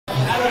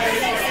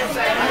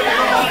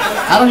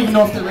I don't even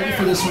know if they're ready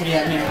for this one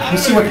yet, man.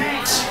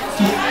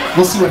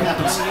 We'll see what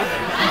happens.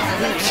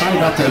 Sorry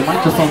about the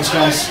microphones,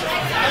 guys.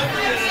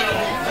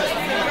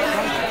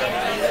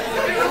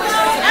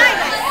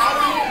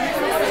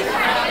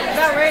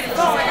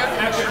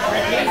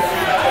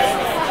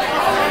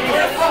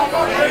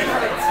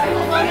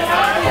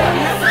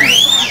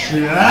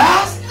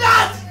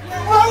 Chestnuts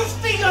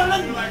roasting on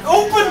an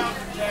open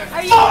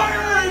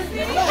fire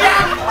in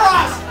Jack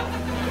Frost.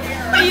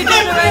 Are you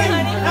doing alright,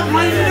 honey? At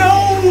my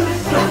nose.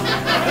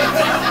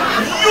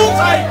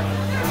 Yuletide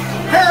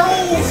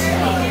carols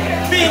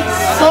being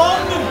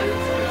sung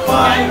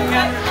by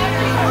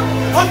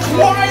a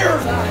choir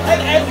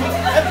and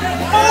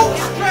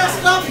folks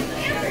dressed up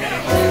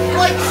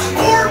like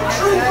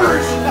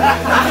stormtroopers.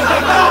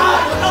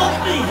 God help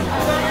me.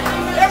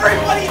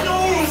 Everybody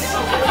knows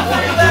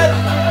that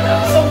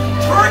some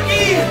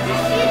turkey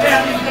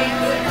and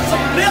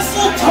some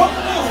mistletoe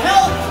will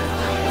help.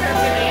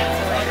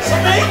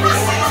 Some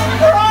season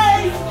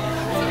bride.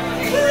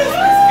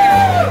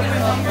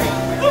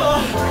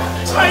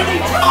 Tiny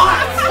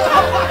tots.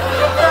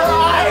 Their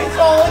eyes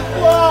all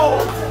aglow.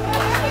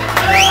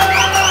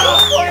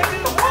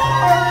 Working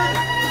hard.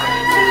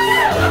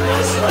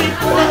 Sleep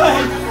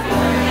good.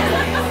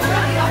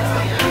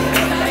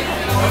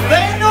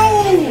 They know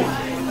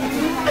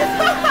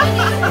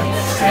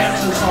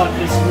Santa's on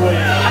his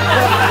way.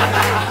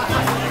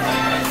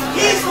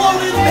 He's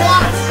loaded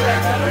lots,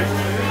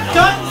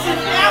 guns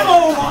and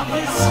ammo on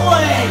his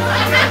sleigh.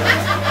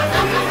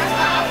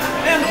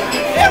 And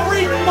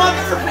every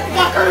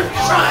motherfucker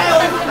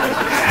child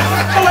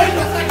is going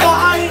to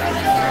find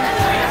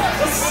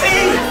to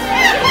see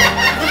if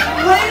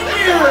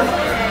reindeer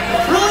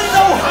really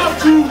know how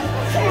to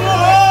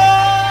fly.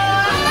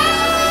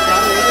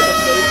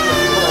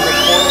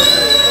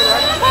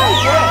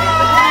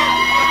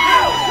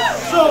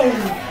 So,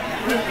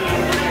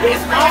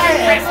 I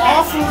am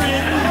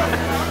offering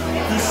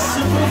this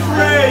simple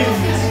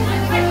phrase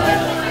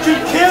to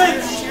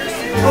kids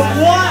from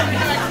 1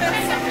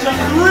 to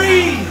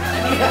 3.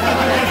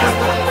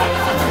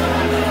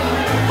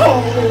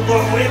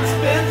 Although it's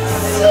been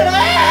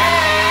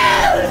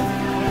said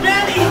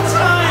many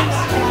times,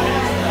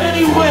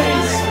 many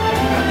ways,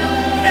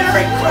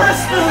 Merry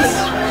Christmas!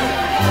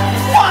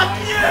 Fuck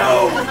you!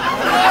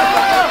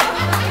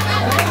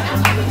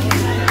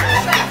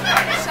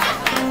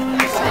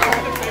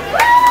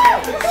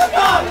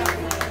 Stop!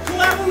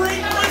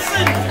 Collaborate,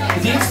 listen! The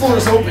dance floor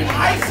is open.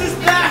 Ice is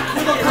back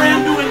with a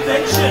brand new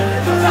invention.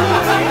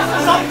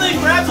 Something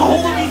grabs a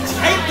hold of me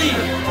tightly,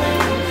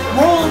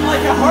 rolling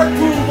like a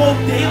harpoon both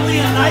daily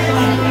and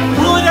nightly.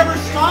 Will it ever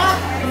stop?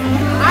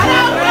 I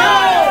don't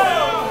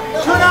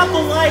know! Turn out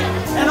the light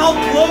and I'll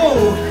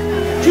glow.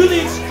 To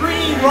the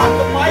extreme, rock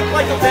the mic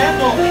like a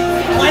vandal.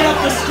 Light up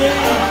the stage,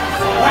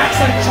 wax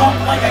and jump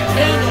like a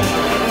candle.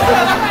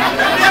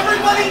 And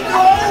everybody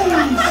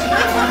knows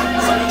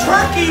some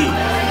turkey,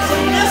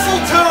 some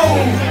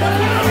mistletoe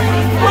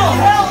will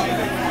help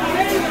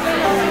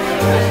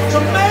to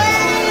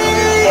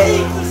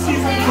make the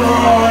season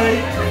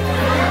bright.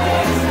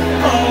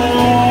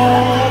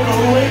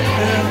 Although it's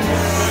been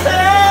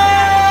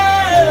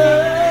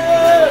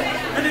said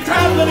many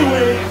times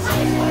anyways,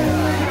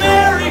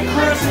 Merry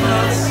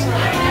Christmas.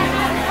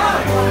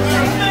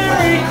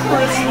 Merry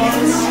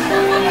Christmas.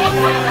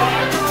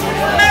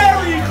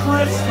 Merry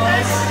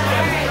Christmas.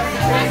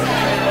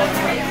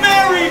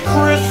 Merry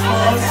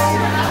Christmas.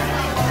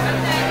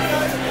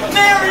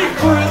 Merry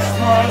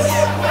Christmas.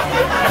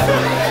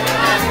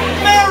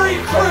 Merry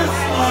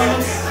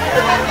Christmas.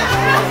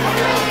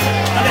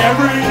 And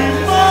every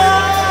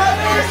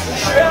mother's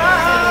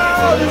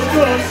child is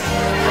gonna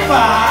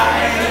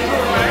fight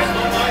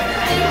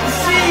to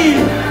see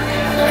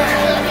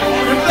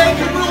if they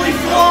can really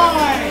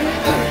fly.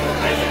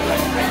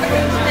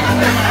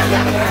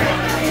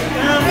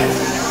 And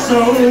so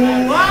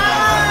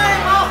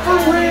I'm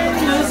offering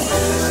this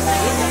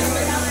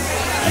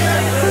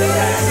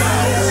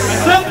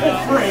simple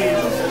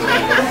phrase.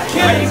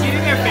 Kids,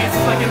 Getting their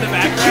faces like in the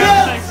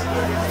background. kids,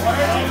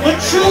 the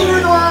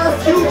children are our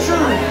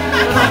future.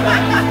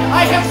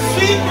 I have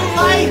seen the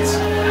light.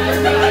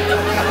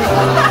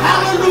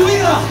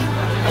 Hallelujah.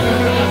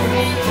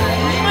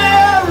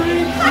 Merry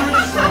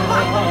Christmas.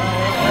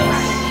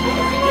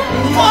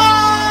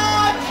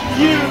 Fuck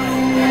you.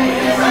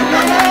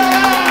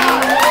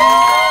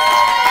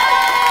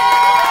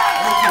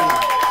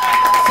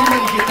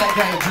 Somebody get that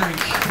guy a drink.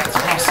 That's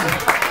awesome.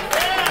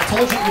 I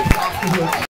told you.